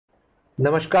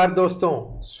नमस्कार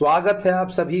दोस्तों, स्वागत है आप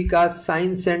सभी का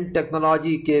साइंस एंड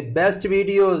टेक्नोलॉजी के बेस्ट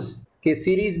वीडियोस के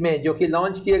सीरीज में जो कि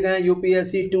लॉन्च किए गए हैं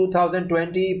यूपीएससी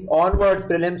 2020 ऑनवर्ड्स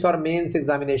प्रीलिम्स और मेंस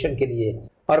एग्जामिनेशन के लिए।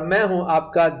 और मैं हूं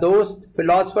आपका दोस्त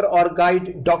फिलोसोफर और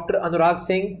गाइड डॉक्टर अनुराग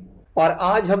सिंह। और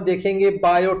आज हम देखेंगे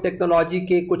बायोटेक्नोलॉजी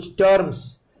के कुछ टर्म्स।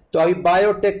 तो अभी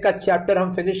बायोटेक का चैप्टर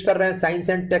हम फिनिश कर रहे हैं साइंस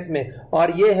एंड टेक में,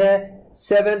 और ये है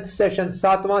 7th सेशन,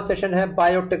 7वां सेशन है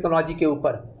बायोटेक्नोलॉजी के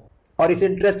ऊपर। और इस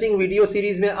इंटरेस्टिंग वीडियो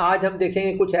सीरीज में आज हम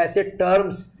देखेंगे कुछ ऐसे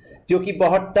टर्म्स जो कि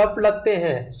बहुत टफ लगते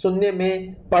हैं सुनने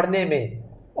में, पढ़ने में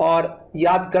और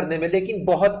याद करने में, लेकिन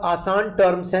बहुत आसान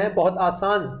टर्म्स हैं,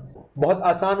 बहुत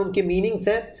आसान उनके मीनिंग्स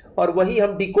हैं। और वही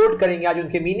हम डिकोड करेंगे आज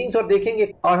उनके मीनिंग्स और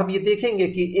देखेंगे, और हम ये देखेंगे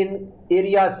कि इन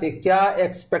एरिया से क्या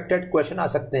एक्सपेक्टेड क्वेश्चन आ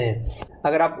सकते हैं।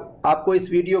 अगर आपको इस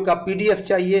वीडियो का पीडीएफ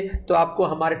चाहिए तो आपको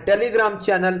हमारे टेलीग्राम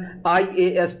चैनल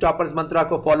IAS टॉपर्स मंत्रा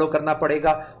को फॉलो करना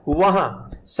पड़ेगा। वहां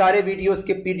सारे वीडियोस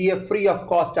के पीडीएफ फ्री ऑफ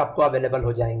कॉस्ट आपको अवेलेबल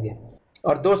हो जाएंगे।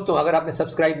 और दोस्तों, अगर आपने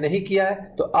सब्सक्राइब नहीं किया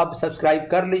है तो अब सब्सक्राइब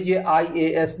कर लीजिए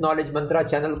IAS नॉलेज मंत्रा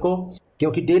चैनल को,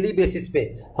 क्योंकि डेली बेसिस पे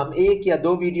हम 1 या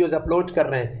 2 वीडियोस अपलोड कर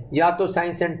रहे हैं, या तो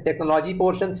साइंस एंड टेक्नोलॉजी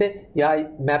पोर्शन से या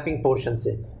मैपिंग पोर्शन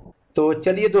से। तो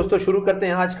चलिए दोस्तों, शुरू करते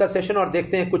हैं आज का सेशन और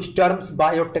देखते हैं कुछ टर्म्स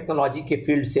बायोटेक्नोलॉजी के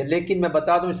फील्ड से। लेकिन मैं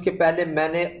बता दूं इसके पहले,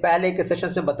 मैंने पहले के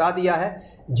सेशंस में बता दिया है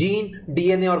जीन,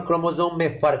 डीएनए और क्रोमोसोम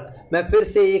में फर्क। मैं फिर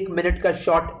से 1 मिनट का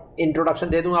शॉर्ट इंट्रोडक्शन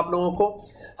दे दूं आप लोगों को।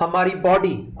 हमारी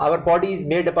body, our body is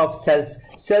made up of sales.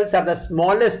 Sales are the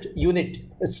smallest unit,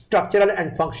 structural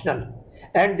and functional,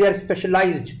 and they are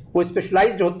specialised. वो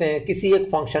स्पेशलाइज्ड होते हैं किसी एक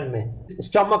फंक्शन में।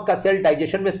 स्टमक का सेल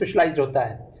डाइजेशन में स्पेशलाइज्ड होता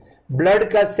है, ब्लड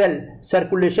का सेल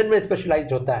सर्कुलेशन में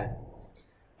स्पेशलाइज्ड होता है,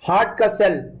 हार्ट का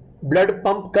सेल ब्लड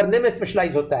पंप करने में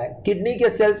स्पेशलाइज होता है, किडनी के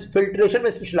सेल्स फिल्ट्रेशन में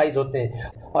स्पेशलाइज होते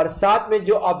हैं। और साथ में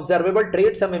जो ऑब्जर्वेबल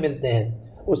ट्रेट्स हमें मिलते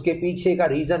हैं उसके पीछे का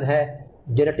रीजन है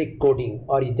जेनेटिक कोडिंग।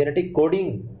 और ये जेनेटिक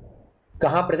कोडिंग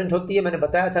कहां प्रेजेंट होती है? मैंने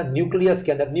बताया था न्यूक्लियस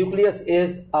के अंदर। Nucleus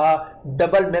is a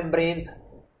double membrane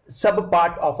सब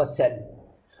पार्ट ऑफ अ सेल,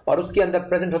 और उसके अंदर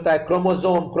प्रेजेंट होता है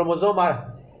chromosome. Chromosome are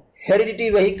heredity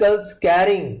vehicles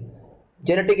carrying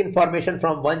genetic information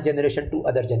from one generation to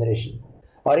other generation.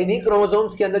 और इन्हीं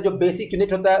क्रोमोसोम्स के अंदर जो बेसिक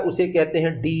यूनिट होता है उसे कहते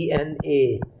हैं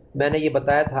डीएनए। मैंने ये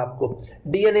बताया था आपको।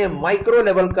 डीएनए माइक्रो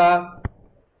लेवल का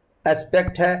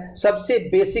एस्पेक्ट है, सबसे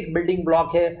बेसिक बिल्डिंग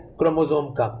ब्लॉक है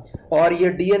क्रोमोसोम का। और ये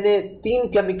डीएनए 3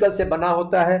 केमिकल से बना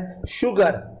होता है,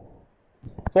 शुगर,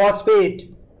 फॉस्फेट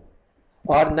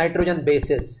और नाइट्रोजन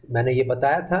बेसेस। मैंने ये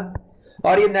बताया था।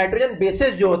 और ये नाइट्रोजन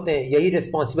बेसेस जो होते हैं यही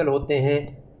रिस्पॉन्सिबल होते हैं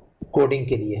कोडिंग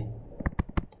के लिए।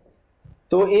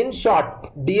 तो इन शॉर्ट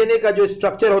डीएनए का जो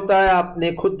स्ट्रक्चर होता है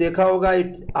आपने खुद देखा होगा,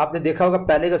 आपने देखा होगा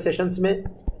पहले के सेशंस में।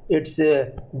 It's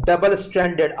double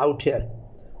stranded out here,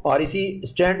 और इसी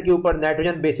स्ट्रैंड के ऊपर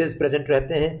नाइट्रोजन बेसेस प्रेजेंट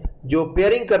रहते हैं जो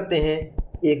पेयरिंग करते हैं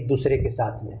एक दूसरे के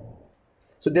साथ में।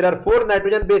 So there are 4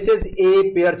 nitrogen bases,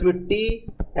 A pairs with T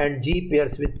and G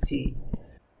pairs with C।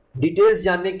 Details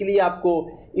जानने के लिए आपको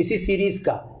इसी सीरीज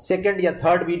का 2nd या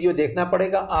 3rd वीडियो देखना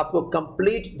पड़ेगा। आपको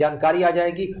कंप्लीट जानकारी आ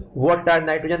जाएगी what are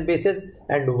nitrogen bases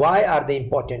and why are they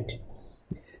important.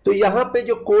 तो यहां पे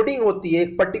जो कोडिंग होती है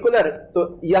एक पर्टिकुलर,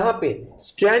 तो यहां पे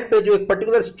स्ट्रैंड पे जो एक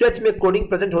पर्टिकुलर स्ट्रेच में कोडिंग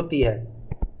प्रेजेंट होती है,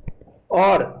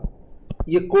 और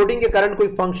ये कोडिंग के कारण कोई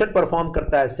फंक्शन परफॉर्म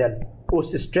करता है सेल,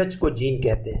 उस स्ट्रेच को जीन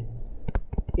कहते हैं।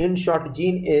 In short,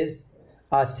 gene is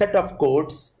a set of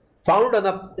codes found on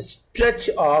a stretch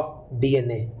of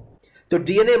DNA. तो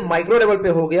डीएनए माइक्रो लेवल पे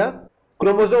हो गया,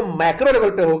 क्रोमोसोम मैक्रो लेवल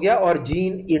पे हो गया, और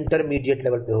जीन इंटरमीडिएट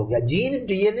लेवल पे हो गया। जीन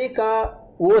डीएनए का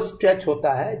वो स्ट्रेच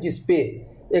होता है जिसपे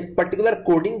एक पर्टिकुलर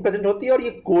कोडिंग प्रेजेंट होती है, और ये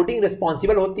कोडिंग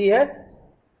रिस्पॉन्सिबल होती है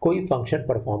कोई फंक्शन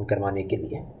परफॉर्म करवाने के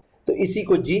लिए। तो इसी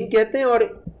को जीन कहते हैं।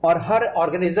 और हर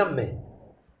ऑर्गेनिज्म में,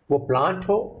 वो प्लांट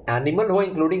हो, एनिमल हो,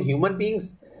 including human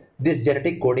beings, this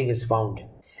genetic coding is found.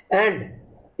 And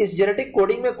इस जेनेटिक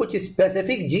कोडिंग में कुछ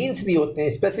स्पेसिफिक जीन्स भी होते हैं,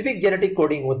 स्पेसिफिक जेनेटिक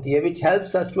कोडिंग होती है which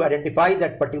helps us to identify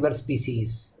that particular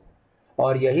species.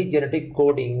 और यही जेनेटिक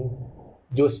कोडिंग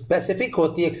जो स्पेसिफिक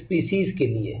होती है एक स्पीसीज के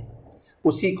लिए,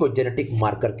 उसी को जेनेटिक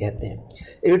मार्कर कहते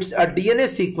हैं। It's a DNA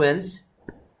sequence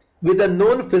with a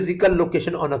known physical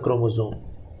location on a chromosome.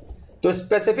 तो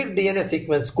स्पेसिफिक डीएनए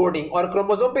सीक्वेंस कोडिंग और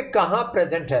क्रोमोसोम पे कहां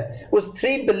प्रेजेंट है, उस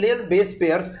 3 बिलियन बेस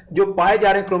पेयर्स जो पाए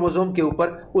जा रहे हैं क्रोमोसोम के ऊपर,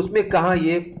 उसमें कहां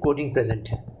ये कोडिंग प्रेजेंट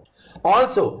है।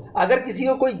 ऑल्सो अगर किसी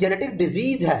को कोई जेनेटिक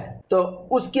डिजीज है तो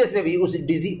उस केस में भी उस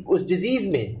डिजीज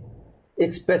में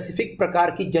एक स्पेसिफिक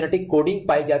प्रकार की जेनेटिक कोडिंग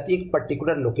पाई जाती है एक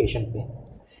पर्टिकुलर लोकेशन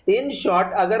पे। इन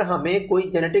शॉर्ट, अगर हमें कोई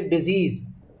जेनेटिक डिजीज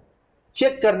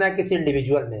चेक करना है किसी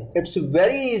इंडिविजुअल में, it's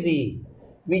very easy.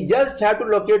 We just have to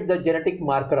locate the genetic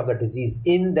marker of the disease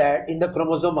in the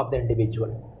chromosome of the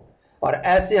individual. और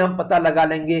ऐसे हम पता लगा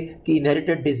लेंगे कि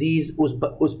इनहेरिटेड डिजीज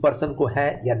उस पर्सन को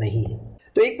है या नहीं है।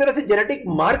 तो एक तरह से जेनेटिक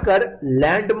मार्कर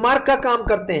लैंडमार्क का काम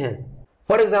करते हैं।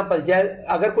 फॉर एग्जाम्पल,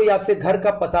 अगर कोई आपसे घर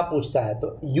का पता पूछता है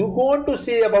तो you going to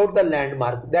say about the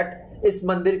landmark that इस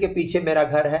मंदिर के पीछे मेरा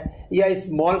घर है, या इस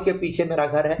मॉल के पीछे मेरा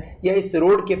घर है, या इस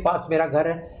रोड के पास मेरा घर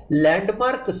है।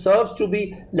 Landmark serves to be,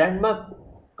 landmark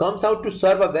comes out to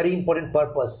serve a very important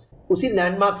purpose. उसी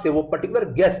लैंडमार्क से वो पर्टिकुलर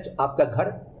गेस्ट आपका घर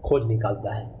खोज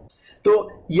निकालता है। तो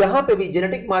यहां पे भी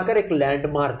जेनेटिक मार्कर एक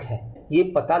लैंडमार्क है, ये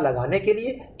पता लगाने के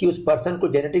लिए कि उस पर्सन को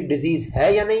जेनेटिक डिजीज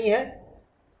है या नहीं है,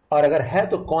 और अगर है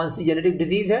तो कौन सी जेनेटिक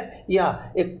डिजीज है,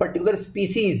 या एक पर्टिकुलर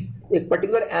स्पीसीज, एक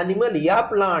पर्टिकुलर एनिमल या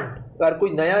प्लांट, अगर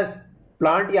कोई नया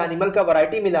प्लांट या एनिमल का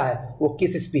वैरायटी मिला है वो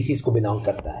किस स्पीसीज को बिलोंग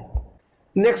करता है।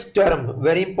 Next term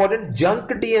very important,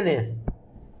 junk DNA.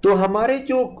 तो हमारे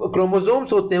जो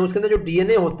क्रोमोसोम्स होते हैं उसके अंदर जो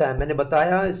डीएनए होता है, मैंने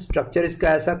बताया स्ट्रक्चर इसका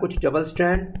ऐसा कुछ डबल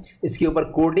स्ट्रैंड, इसके ऊपर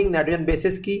कोडिंग नाइट्रोजन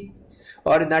बेसिस की,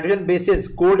 और नाइट्रोजन बेसिस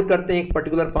कोड करते हैं एक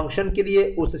पर्टिकुलर फंक्शन के लिए,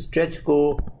 उस स्ट्रेच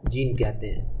को जीन कहते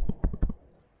हैं।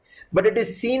 But it is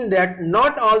seen that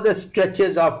not all the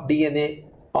stretches of DNA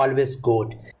always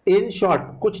code. In short,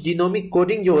 कुछ जीनोमिक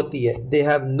कोडिंग जो होती है they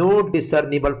have no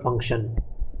discernible function,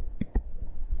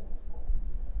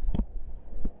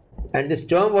 and this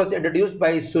term was introduced by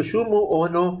Susumu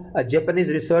Ono, a Japanese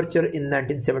researcher in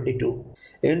 1972.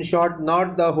 In short,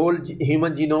 not the whole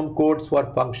human genome codes for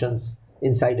functions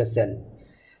inside a cell.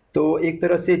 तो एक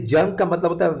तरह से junk का मतलब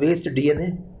होता है waste DNA,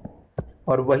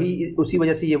 और वही उसी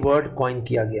वजह से ये वर्ड कॉइन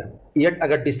किया गया। Yet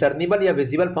अगर डिसर्निबल या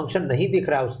विजिबल फंक्शन नहीं दिख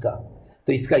रहा है उसका,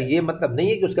 तो इसका ये मतलब नहीं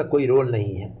है कि उसका कोई रोल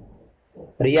नहीं है।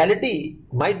 Reality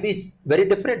might be very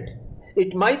different.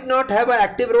 It might not have an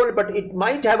active role, but it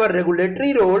might have a regulatory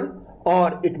role, or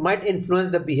it might influence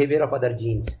the behavior of other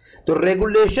genes. तो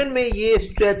रेगुलेशन में ये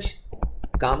स्ट्रेच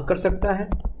काम कर सकता है,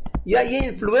 या ये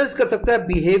इन्फ्लुएंस कर सकता है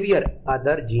बिहेवियर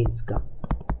अदर जीन्स का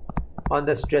on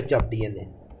the stretch of DNA.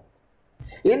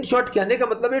 In short कहने का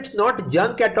मतलब it's not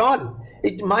junk at all,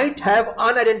 it might have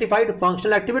unidentified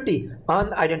functional activity.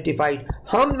 Unidentified,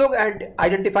 हम लोग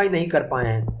आइडेंटिफाई नहीं कर पाए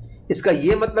हैं, इसका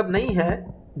यह मतलब नहीं है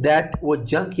दैट वो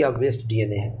जंक या वेस्ट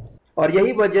डीएनए है। और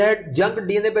यही वजह है जंक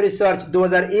डीएनए पर रिसर्च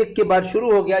 2001 के बाद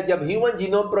शुरू हो गया, जब ह्यूमन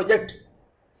जीनोम प्रोजेक्ट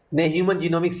ने ह्यूमन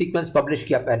जीनोमिक सीक्वेंस पब्लिश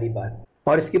किया पहली बार,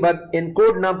 और इसके बाद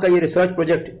एनकोड नाम का ये रिसर्च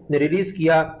प्रोजेक्ट ने रिलीज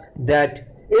किया that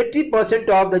 80%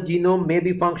 of the genome may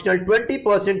be functional,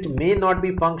 20% may not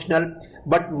be functional,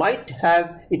 but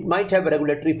it might have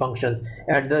regulatory functions,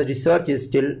 and the research is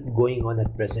still going on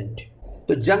at present.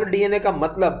 तो जंक डीएनए का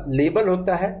मतलब label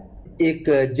होता है एक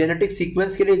genetic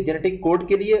sequence के लिए, genetic code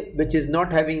के लिए, which is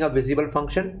not having a visible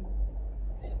function,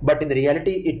 but in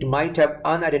reality it might have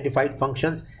unidentified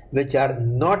functions which are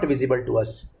not visible to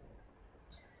us.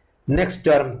 Next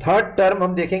term, third term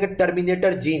हम देखेंगे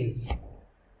terminator gene.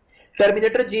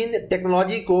 Terminator gene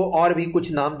technology को और भी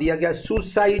कुछ नाम दिया गया,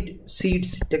 सुसाइड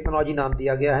सीड्स टेक्नोलॉजी नाम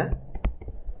दिया गया है,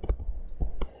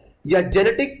 या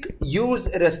genetic use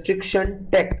restriction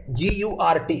take,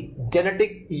 GURT,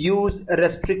 genetic use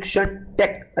restriction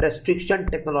take, restriction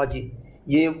technology,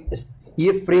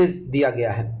 ये फ्रेज दिया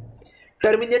गया है।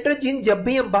 टर्मिनेटर जीन जब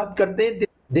भी हम बात करते हैं,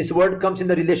 this word comes in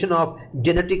the relation of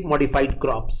genetic modified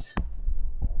crops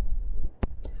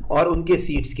और उनके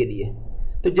सीड्स के लिए।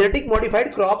 तो जेनेटिक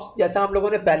मॉडिफाइड क्रॉप्स, जैसा हम लोगों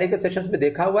ने पहले के सेशंस में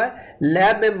देखा हुआ है,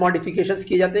 लैब में मॉडिफिकेशंस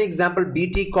किए जाते हैं। एग्जांपल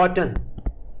बीटी कॉटन,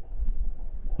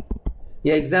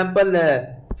 या example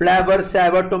flavour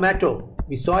सैवर tomato,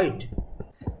 we saw it.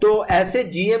 तो ऐसे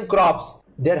GM crops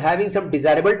they are having some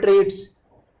desirable traits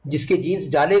जिसके जीन्स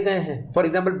डाले गए हैं। फॉर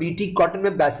एग्जांपल बीटी कॉटन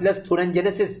में बैसिलस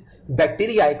थुरेंजेनेसिस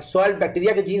बैक्टीरिया, एक सॉइल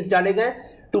बैक्टीरिया के जीन्स डाले गए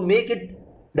to make it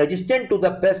resistant to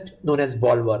the paste known as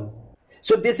bollworm.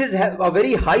 So this is a very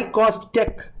high cost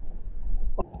tech,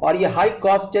 और ये हाई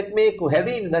कॉस्ट टेक में एक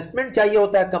हैवी इन्वेस्टमेंट चाहिए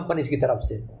होता है कंपनीज की तरफ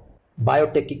से,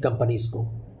 बायोटेक की कंपनीज को।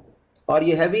 और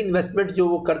ये हैवी इन्वेस्टमेंट जो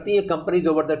वो करती है companies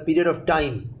over the period of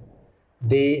time,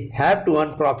 they have to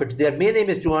earn profits, their main M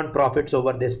is to earn profits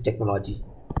over this technology.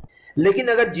 लेकिन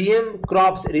अगर जीएम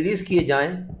क्रॉप्स रिलीज किए जाएं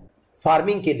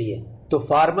फार्मिंग के लिए, तो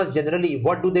farmers generally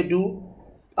what do they do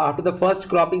after the first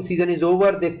cropping season is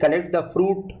over, they collect the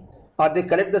fruit or they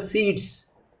collect the seeds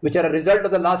which are a result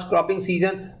of the last cropping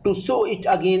season to sow it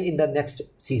again in the next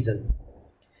season.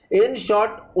 In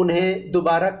short, उन्हें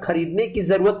दोबारा खरीदने की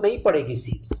जरूरत नहीं पड़ेगी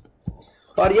seeds,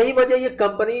 और यही वजह ये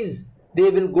companies they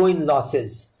will go in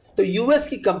losses. तो यूएस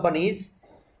की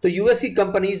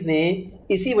कंपनीज ने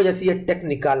इसी वजह से ये टेक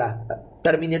निकाला,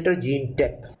 टर्मिनेटर जीन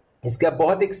टेक। इसका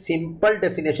बहुत एक सिंपल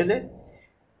डेफिनेशन है,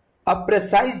 अ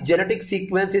precise genetic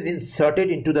sequence is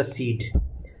inserted into the seed.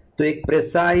 तो एक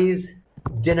प्रेसाइज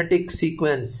जेनेटिक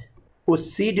सीक्वेंस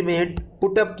उस सीड में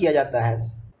पुटअप किया जाता है,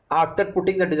 after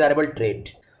putting the desirable trait.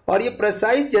 और ये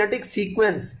precise genetic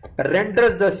sequence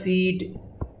renders the seed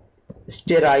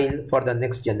sterile for the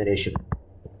next generation.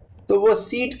 तो वो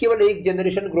सीड केवल एक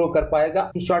जनरेशन ग्रो कर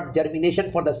पाएगा. In short germination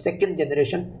for the second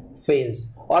generation fails.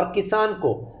 और किसान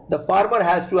को the farmer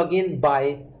has to again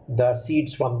by the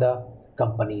seeds from the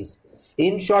companies.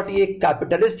 In short ये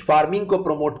कैपिटलिस्ट फार्मिंग को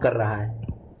प्रमोट कर रहा है.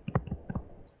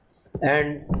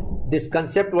 And this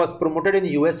concept was promoted in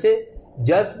USA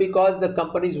just because the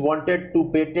companies wanted to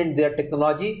patent their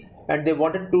technology and they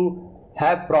wanted to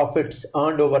have profits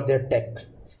earned over their tech.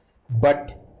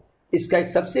 But इसका एक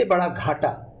सबसे बड़ा घाटा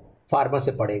फार्मर्स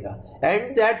पे पड़ेगा.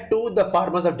 And that to the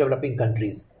farmers of developing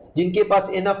countries, जिनके पास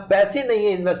enough पैसे नहीं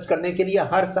है इन्वेस्ट करने के लिए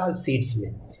हर साल सीड्स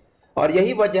में. और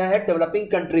यही वजह है developing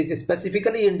countries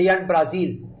specifically India and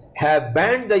Brazil have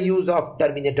banned the use of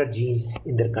terminator gene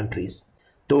in their countries.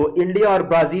 तो इंडिया और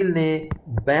ब्राजील ने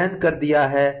बैन कर दिया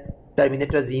है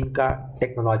टर्मिनेटर जीन का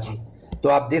टेक्नोलॉजी. तो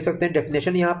आप देख सकते हैं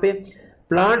डेफिनेशन यहां पे,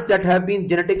 plants that have been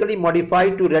genetically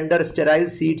modified to render sterile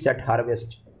seeds eight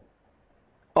harvest,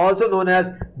 also known as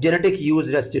genetic use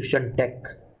restriction tech,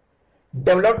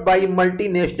 developed by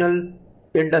multinational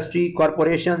industry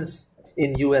corporations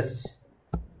in US.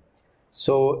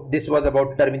 So this was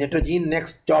about terminator gene.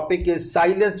 Next topic is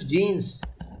silenced genes.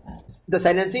 The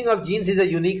silencing of genes is a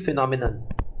unique phenomenon.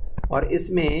 और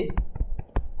इसमें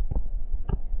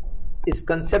इस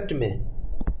concept में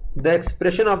the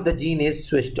expression of the gene is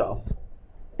switched off.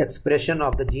 Expression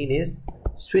of the gene is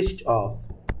switched off.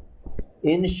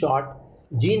 In short,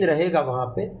 gene रहेगा वहां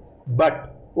पे but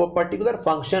वो particular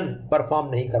function perform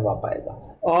नहीं करवा पाएगा.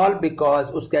 ऑल बिकॉज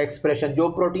उसका एक्सप्रेशन जो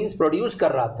प्रोटीन्स प्रोड्यूस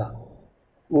कर रहा था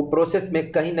वो प्रोसेस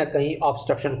में कहीं ना कहीं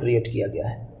ऑब्स्ट्रक्शन क्रिएट किया गया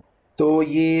है. तो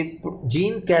ये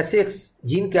जीन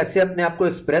कैसे अपने आप को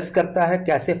एक्सप्रेस करता है,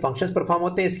 कैसे फंक्शंस परफॉर्म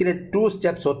होते हैं, इसके लिए 2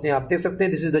 स्टेप्स होते हैं. आप देख सकते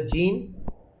हैं, this is the gene,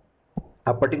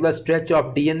 a particular stretch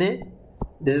of DNA,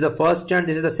 this is the first strand,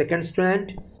 this is the second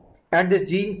strand, and this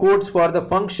gene codes for the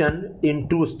function in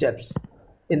 2 steps.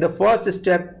 In the first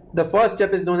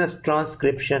step is known as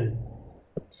transcription,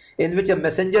 in which a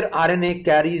messenger RNA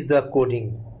carries the coding,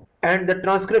 and the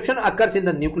transcription occurs in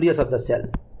the nucleus of the cell.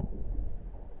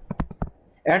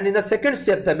 And in the second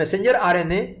step, the messenger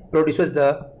RNA produces the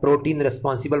protein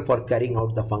responsible for carrying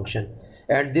out the function.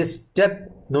 And this step,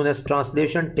 known as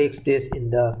translation, takes place in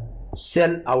the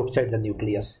cell outside the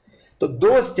nucleus. So,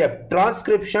 2 steps,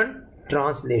 transcription,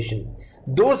 translation.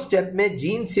 2 step में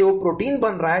gene से वो protein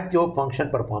बन रहा है जो function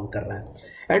perform कर रहा है.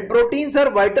 And proteins are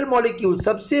vital molecules,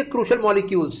 सबसे crucial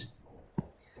molecules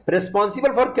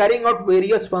responsible for carrying out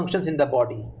various functions in the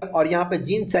body. और यहां पे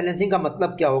जीन साइलेंसिंग का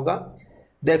मतलब क्या होगा,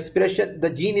 the expression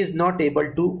the gene is not able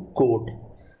to code.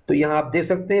 तो यहां आप देख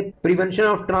सकते हैं prevention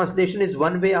of translation is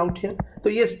one way out है. तो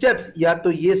ये स्टेप्स, या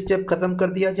तो ये स्टेप खत्म कर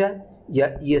दिया जाए या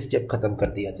ये स्टेप खत्म कर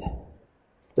दिया जाए.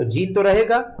 तो जीन तो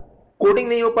रहेगा, कोडिंग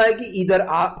नहीं हो पाएगी इधर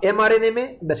mRNA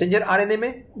में, मैसेंजर RNA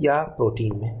में या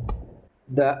प्रोटीन में.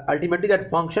 The ultimately that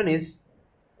function is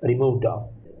removed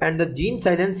of. And the gene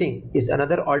silencing is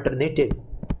another alternative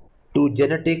to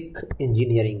genetic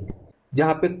engineering,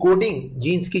 जहां पे कोडिंग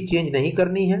जीन्स की चेंज नहीं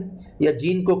करनी है या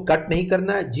जीन को कट नहीं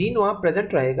करना है. जीन वहां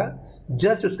प्रेजेंट रहेगा,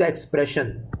 जस्ट उसका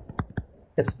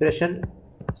एक्सप्रेशन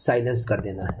साइलेंस कर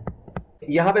देना है.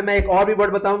 यहां पे मैं एक और भी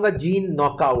वर्ड बताऊंगा, जीन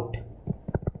नॉकआउट.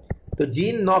 तो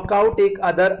जीन नॉकआउट एक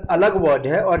अलग वर्ड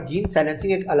है और जीन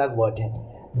साइलेंसिंग एक अलग वर्ड है.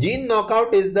 Gene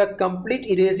knockout is the complete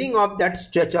erasing of that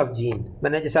stretch of gene,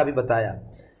 मैंने जैसा अभी बताया.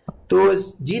 तो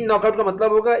जीन नॉकआउट का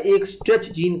मतलब होगा एक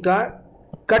स्ट्रेच जीन का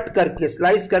कट करके,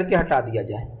 स्लाइस करके हटा दिया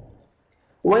जाए.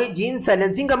 वहीं जीन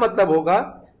साइलेंसिंग का मतलब होगा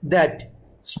दैट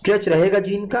स्ट्रेच रहेगा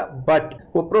जीन का, बट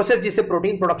वो प्रोसेस जिससे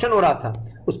प्रोटीन प्रोडक्शन हो रहा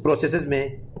था उस प्रोसेस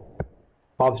में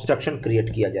ऑब्स्ट्रक्शन क्रिएट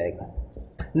किया जाएगा.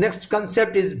 Next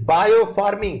concept is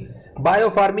बायोफार्मिंग.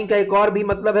 बायोफार्मिंग का एक और भी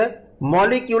मतलब है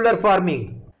मॉलिक्यूलर फार्मिंग.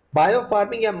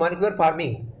 बायोफार्मिंग या मॉलिक्यूलर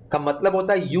फार्मिंग का मतलब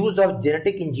होता है use of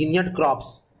genetic engineered crops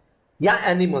या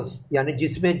एनिमल्स, यानी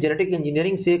जिसमें जेनेटिक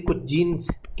इंजीनियरिंग से कुछ जीन्स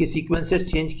के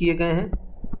सीक्वेंसेस चेंज किए गए हैं.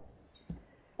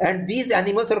 एंड दीज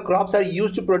एनिमल्स और crops are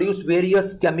used to produce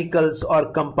various chemicals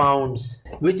और compounds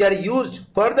which are used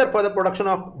further for the production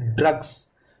of drugs,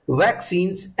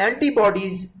 vaccines,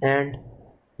 antibodies and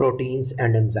proteins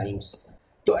and enzymes.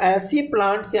 तो ऐसी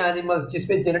प्लांट्स या एनिमल्स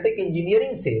जिसमें जेनेटिक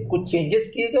इंजीनियरिंग से कुछ चेंजेस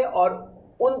किए गए और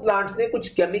उन प्लांट्स ने कुछ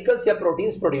केमिकल्स या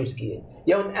प्रोटीन्स प्रोड्यूस किए,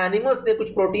 या उन एनिमल्स ने कुछ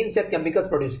प्रोटीन्स या केमिकल्स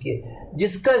प्रोड्यूस किए,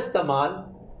 जिसका इस्तेमाल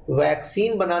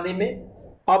वैक्सीन बनाने में,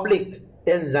 ऑब्लिक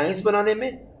एंजाइम्स बनाने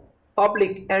में,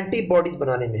 ऑब्लिक एंटीबॉडीज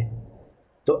बनाने में.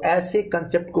 तो ऐसे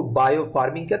कंसेप्ट को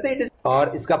बायोफार्मिंग कहते हैं.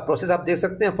 और इसका प्रोसेस आप देख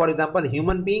सकते हैं. For example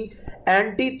human being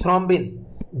anti thrombin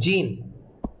gene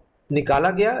निकाला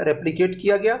गया, रेप्लिकेट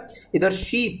किया गया। इधर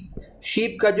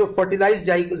शीप का जो फर्टिलाइज्ड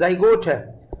जाइगोट है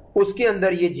उसके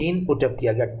अंदर ये जीन पुटअप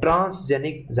किया गया,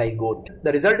 transgenic zygote. The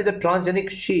result is a transgenic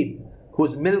sheep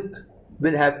whose milk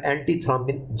will have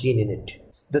antithrombin gene in it.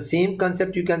 The same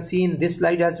concept you can see in this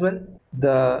slide as well.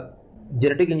 The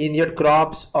genetic engineered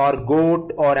crops or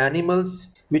goat or animals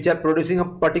which are producing a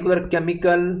particular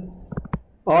chemical,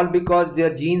 all because their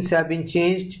genes have been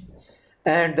changed,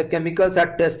 and the chemicals are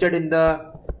tested in the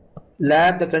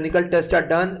lab, the clinical tests are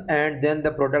done, and then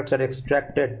the products are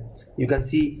extracted. You can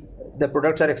see the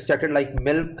products are extracted like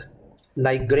milk,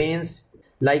 like grains,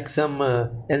 like some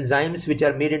enzymes which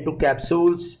are made into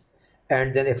capsules,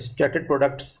 and then extracted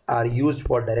products are used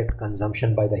for direct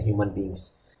consumption by the human beings.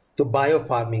 तो bio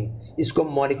farming, इसको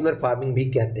molecular farming भी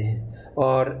कहते हैं।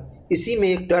 और इसी में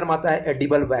एक term आता है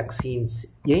एडिबल वैक्सीन्स।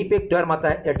 यहीं पे एक टर्म आता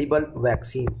है एडिबल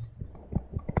वैक्सीन्स।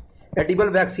 एडिबल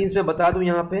वैक्सीन्स में बता दूं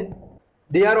यहाँ पे,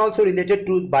 they are also related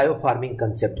to bio farming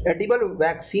concept. Edible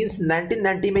vaccines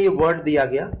 1990 में ये वर्ड दिया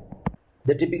गया।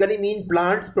 दे typically mean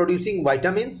plants producing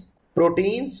vitamins,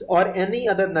 proteins और any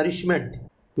other nourishment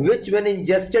which when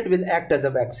ingested will act as a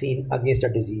vaccine against a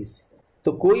disease.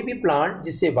 तो कोई भी plant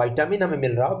जिससे vitamin हमें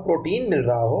मिल रहा हो, प्रोटीन मिल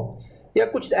रहा हो, या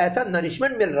कुछ ऐसा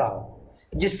नरिशमेंट मिल रहा हो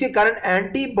जिसके कारण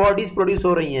एंटीबॉडीज प्रोड्यूस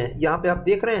हो रही हैं। यहाँ पे आप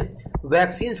देख रहे हैं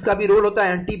वैक्सीन्स का भी रोल होता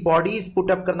है एंटीबॉडीज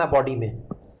पुटअप करना बॉडी में।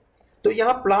 तो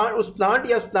यहाँ प्लांट, उस प्लांट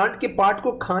या उस प्लांट के पार्ट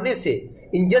को खाने से,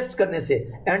 इंजेस्ट करने से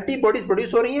एंटीबॉडीज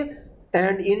प्रोड्यूस हो रही हैं,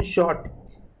 and in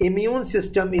short immune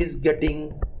system is getting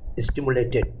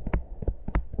stimulated.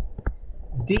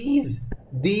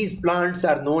 These plants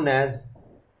are known as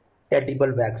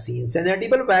edible vaccines, and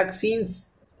edible vaccines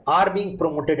are being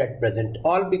promoted at present,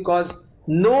 all because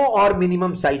no or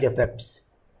minimum side effects.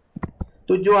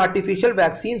 तो जो artificial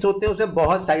vaccines होते हैं उसमें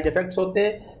बहुत side effects होते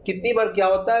हैं। कितनी बार क्या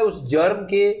होता है, उस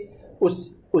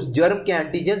जर्म के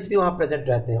एंटीजेंस भी वहां प्रेजेंट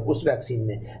रहते हैं उस वैक्सीन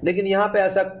में, लेकिन यहां पे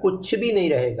ऐसा कुछ भी नहीं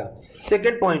रहेगा।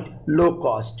 Second point, low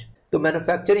cost. तो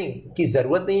मैन्युफैक्चरिंग की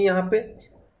जरूरत नहीं है यहाँ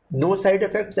पे, no side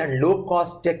effects and low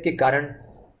cost take के कारण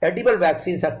edible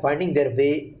vaccines are finding their way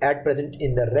at present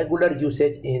in the regular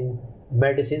usage in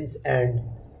medicines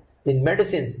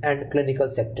and clinical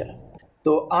sector.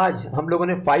 तो आज हम लोगों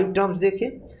ने 5 टर्म्स देखे।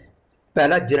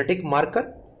 पहला जेनेटिक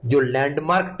मार्कर, जो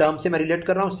लैंडमार्क टर्म से मैं रिलेट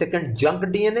कर रहा हूं। सेकंड, जंक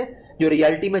डीएनए, जो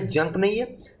रियलिटी में जंक नहीं है।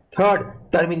 थर्ड,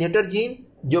 टर्मिनेटर जीन,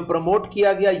 जो प्रमोट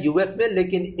किया गया यूएस में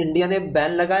लेकिन इंडिया ने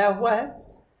बैन लगाया हुआ है।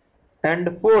 एंड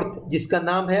फोर्थ, जिसका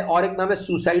नाम है, और एक नाम है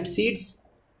suicide seeds.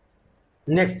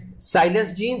 Next, silence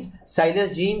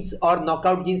jeans और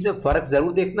नॉकआउट जीन्स में फर्क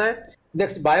जरूर देखना है।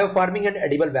 Next, bio farming and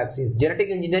edible vaccine. Genetic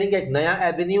engineering का एक नया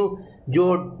एवेन्यू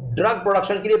जो ड्रग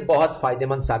प्रोडक्शन के लिए बहुत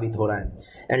फायदेमंद साबित हो रहा है।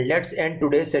 And let's end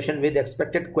today session with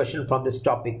expected question from this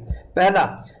topic. पहला,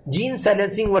 gene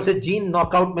silencing versus gene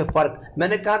knockout में फर्क।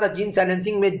 मैंने कहा था जीन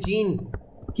साइलेंसिंग में जीन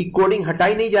की कोडिंग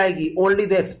हटाई नहीं जाएगी, only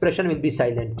the expression will be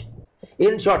silent.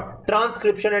 In short,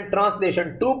 transcription and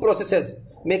translation, 2 processes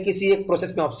में किसी एक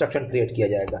प्रोसेस में ऑब्स्ट्रक्शन क्रिएट किया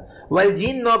जाएगा। While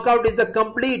gene knockout is the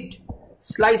complete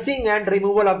slicing and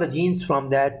removal of the jeans from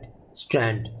that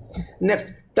strand. Next,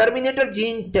 terminator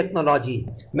gene technology.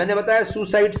 मैंने बताया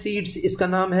suicide seeds इसका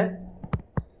नाम है,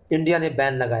 इंडिया ने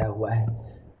बैन लगाया हुआ है।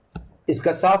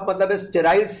 इसका साफ मतलब है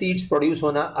स्टेराइल सीड्स प्रोड्यूस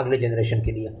होना अगले जनरेशन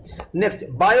के लिए। नेक्स्ट,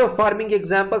 बायो फार्मिंग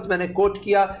एग्जांपल्स मैंने कोट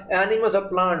किया, एनिमल्स और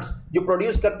प्लांट्स जो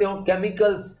प्रोड्यूस करते हो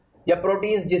केमिकल्स या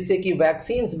प्रोटीन्स जिससे कि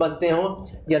वैक्सीन्स बनते हो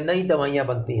या नई दवाइयां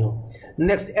बनती हो।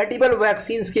 नेक्स्ट, एडिबल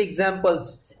वैक्सीन्स के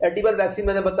एग्जांपल्स। एडिबल वैक्सीन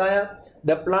मैंने बताया,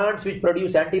 the plants which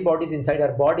produce antibodies inside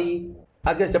our body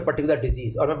against a particular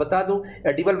disease. और मैं बता दूं,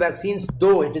 एडिबल वैक्सीन्स,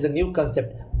 दो it is a new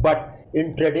concept, but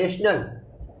in traditional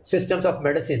systems of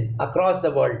medicine across the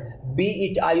world, be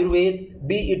it Ayurveda,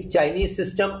 be it Chinese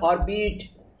system, or be it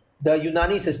the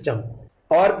Unani system,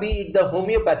 or be it the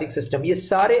homeopathic system, ये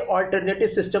सारे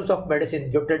alternative systems of medicine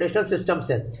जो traditional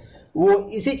systems हैं वो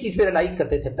इसी चीज पे rely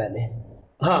करते थे पहले।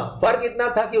 हाँ, फर्क इतना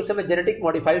था कि उस समय genetic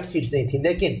modified seeds नहीं थी,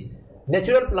 लेकिन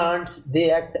natural plants they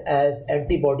act as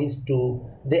antibodies to,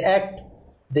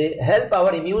 they help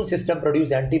our immune system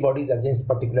produce antibodies against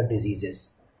particular diseases.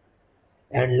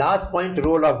 And last point,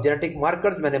 role of genetic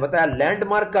markers. मैंने बताया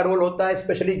लैंडमार्क का रोल होता है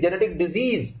स्पेशली जेनेटिक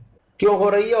डिजीज क्यों हो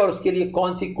रही है और उसके लिए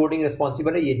कौन सी कोडिंग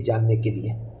रिस्पॉन्सिबल है ये जानने के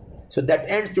लिए। So that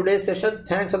ends today's session.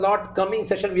 Thanks a lot. Coming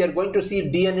session we are going to C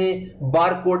DNA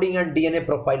bar coding and DNA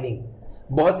profiling.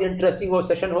 बहुत इंटरेस्टिंग वो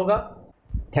सेशन होगा।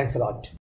 Thanks a lot.